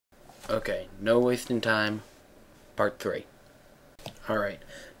Okay, no wasting time. Part 3. Alright,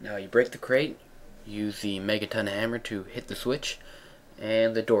 now you break the crate, use the megaton hammer to hit the switch,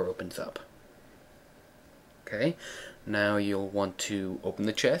 and the door opens up. Okay, now you'll want to open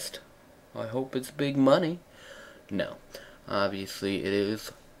the chest. I hope it's big money. No, obviously it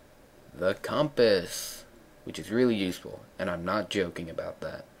is the compass, which is really useful, and I'm not joking about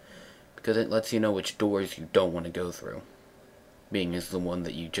that, because it lets you know which doors you don't want to go through, being as the one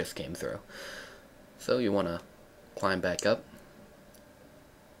that you just came through. So you want to climb back up.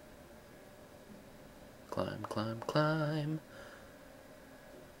 Climb, climb, climb.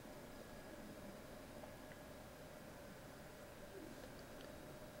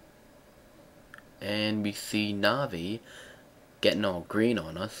 And we see Navi getting all green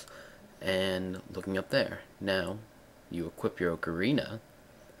on us and looking up there. Now, you equip your Ocarina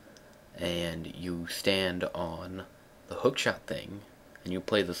and you stand on the hookshot thing and you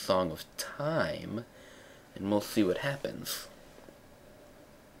play the Song of Time, and we'll see what happens.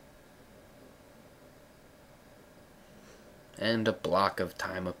 And a block of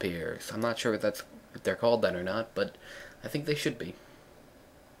time appears. I'm not sure if they're called that or not, but I think they should be.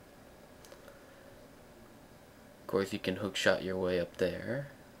 Of course, you can hookshot your way up there.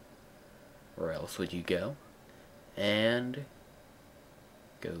 Where else would you go? And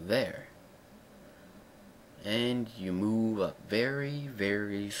go there. And you move up very,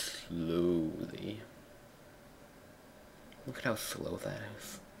 very slowly. Look at how slow that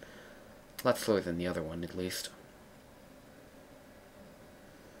is. A lot slower than the other one, at least.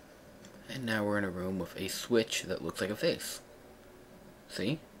 And now we're in a room with a switch that looks like a face.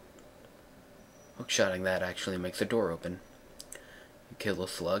 See? Hookshotting that actually makes a door open. You kill a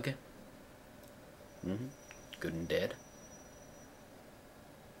slug. Good and dead.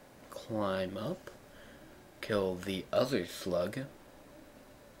 Climb up. Kill the other slug.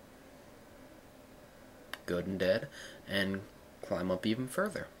 Good and dead. And climb up even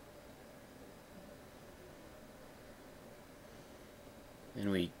further. And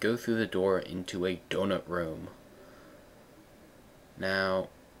we go through the door into a donut room. Now,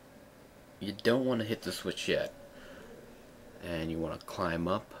 you don't want to hit the switch yet. And you want to climb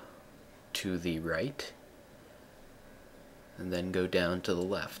up to the right. And then go down to the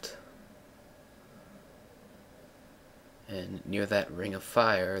left. And near that ring of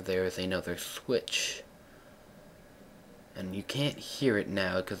fire, there is another switch. And you can't hear it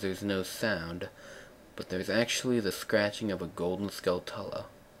now because there's no sound. But there's actually the scratching of a golden skulltula.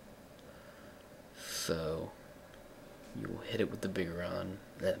 So you'll hit it with the Bigoron,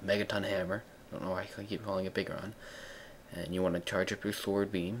 that megaton hammer. I don't know why I keep calling it Bigoron. And you want to charge up your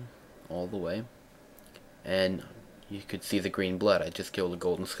sword beam all the way. And you could see the green blood. I just killed a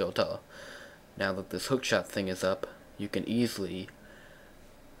golden skulltula. Now that this hookshot thing is up, you can easily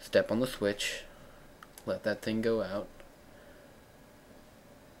step on the switch, let that thing go out,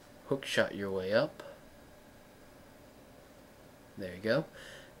 hookshot your way up. There you go.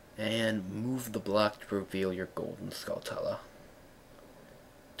 And move the block to reveal your golden skulltula.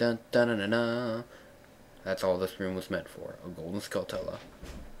 Dun dun dun dun dun. That's all this room was meant for, a golden skulltula.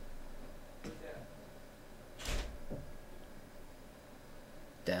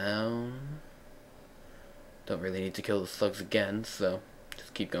 Down. Don't really need to kill the slugs again, so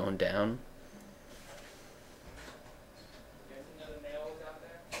just keep going down.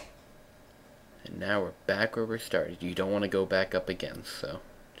 And now we're back where we started. You don't want to go back up again, so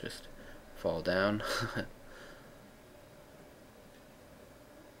just fall down. And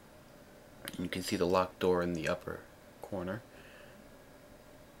you can see the locked door in the upper corner.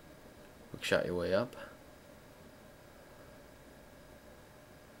 Hookshot your way up.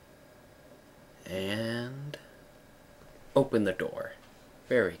 And open the door.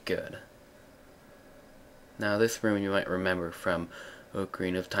 Very good. Now this room you might remember from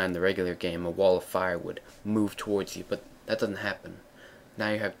Ocarina of Time, the regular game. A wall of fire would move towards you, but that doesn't happen.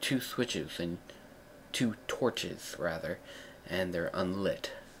 Now you have two switches, and two torches rather, and they're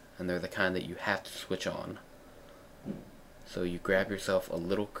unlit, and they're the kind that you have to switch on. So you grab yourself a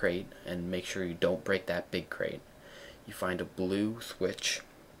little crate and make sure you don't break that big crate. You find a blue switch.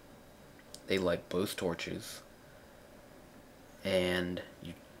 They light both torches, and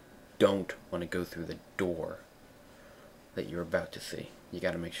you don't want to go through the door that you're about to see. You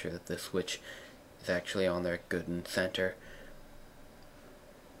got to make sure that the switch is actually on there good and center.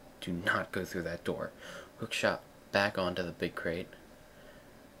 Do not go through that door. Hookshot back onto the big crate,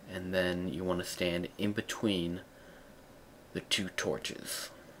 and then you want to stand in between the two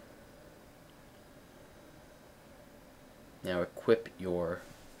torches. Now equip your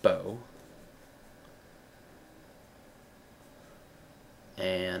bow.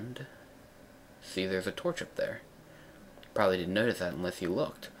 And See, there's a torch up there. Probably didn't notice that unless you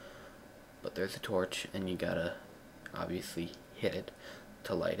looked. But there's a torch, and you gotta obviously hit it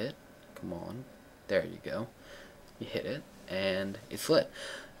to light it. Come on. There you go. You hit it, and it's lit.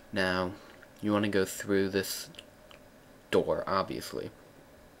 Now, you want to go through this door, obviously.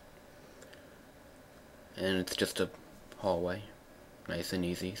 And it's just a hallway. Nice and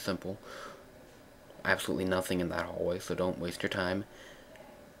easy, simple. Absolutely nothing in that hallway, so don't waste your time.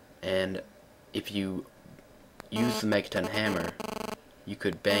 And if you use the Megaton hammer, you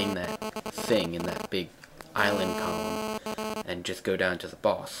could bang that thing in that big island column and just go down to the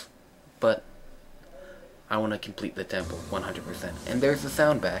boss. But I want to complete the temple 100%. And there's the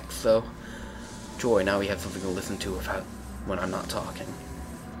sound back, so joy, now we have something to listen to when I'm not talking.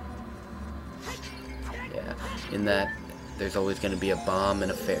 Yeah, in that, there's always going to be a bomb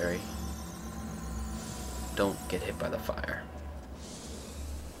and a fairy. Don't get hit by the fire.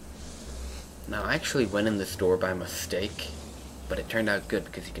 Now, I actually went in this door by mistake, but it turned out good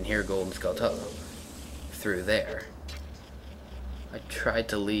because you can hear Golden Skulltula through there. I tried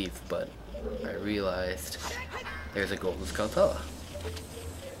to leave, but I realized there's a Golden Skulltula.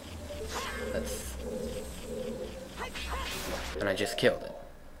 And I just killed it.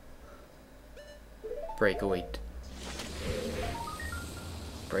 Breakaway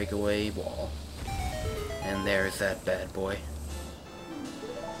wall. And there's that bad boy.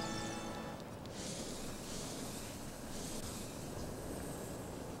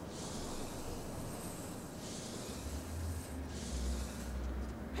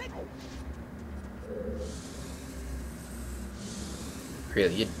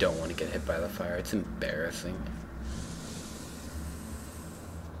 Really, you don't want to get hit by the fire. It's embarrassing.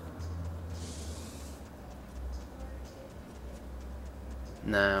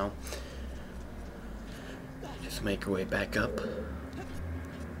 Now, just make your way back up.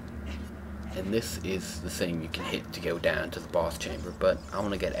 And this is the thing you can hit to go down to the boss chamber, but I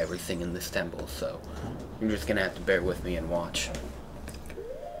want to get everything in this temple, so you're just going to have to bear with me and watch.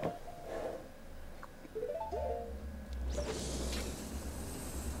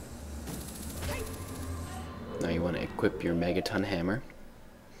 Now you want to equip your Megaton hammer.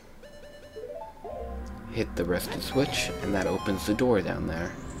 Hit the rested switch, and that opens the door down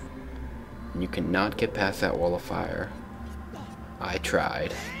there. And you cannot get past that wall of fire. I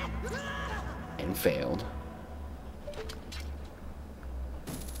tried. And failed.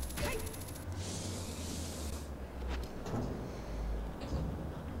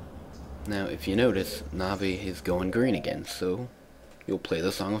 Now, if you notice, Navi is going green again, so you'll play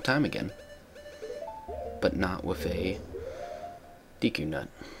the Song of Time again. But not with a DQ nut.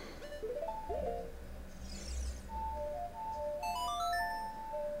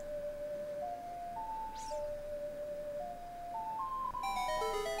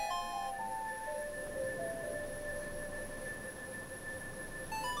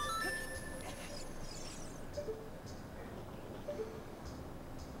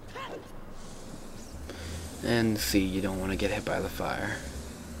 And see, you don't want to get hit by the fire.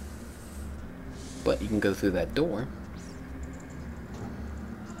 But you can go through that door,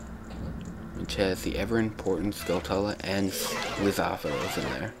 which has the ever-important Skulltula and Lizophilos in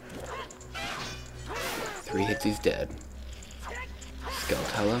there. 3 hits, he's dead.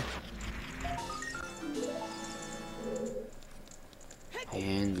 Skulltula.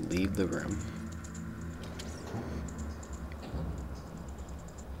 And leave the room.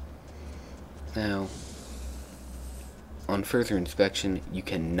 Now, on further inspection, you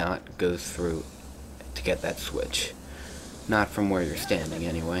cannot go through to get that switch. Not from where you're standing,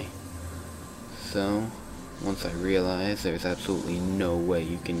 anyway. So, once I realized there's absolutely no way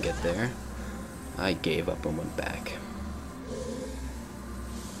you can get there, I gave up and went back.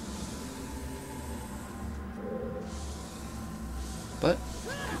 But,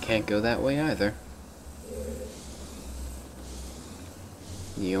 you can't go that way either.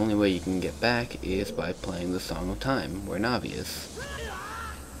 The only way you can get back is by playing the Song of Time, where Navi is.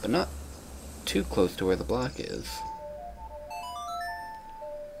 But not too close to where the block is.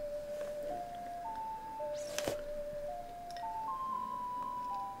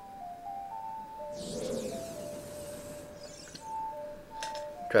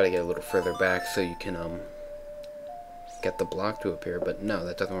 Try to get a little further back so you can get the block to appear, but no,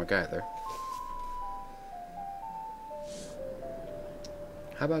 that doesn't work either.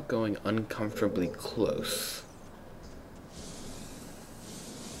 How about going uncomfortably close?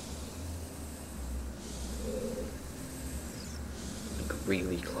 Like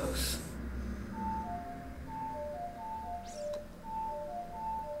really close.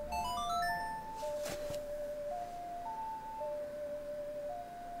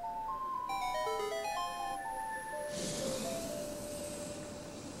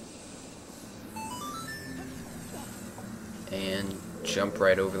 jump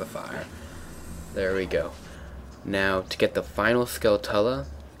right over the fire. There we go. Now, to get the final Skeletella,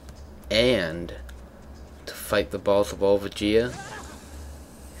 and to fight the boss of Volvagia,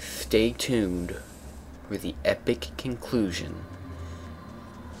 stay tuned for the epic conclusion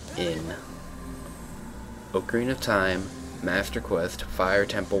in Ocarina of Time Master Quest Fire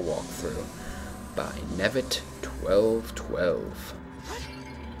Temple Walkthrough by Nevitt1212.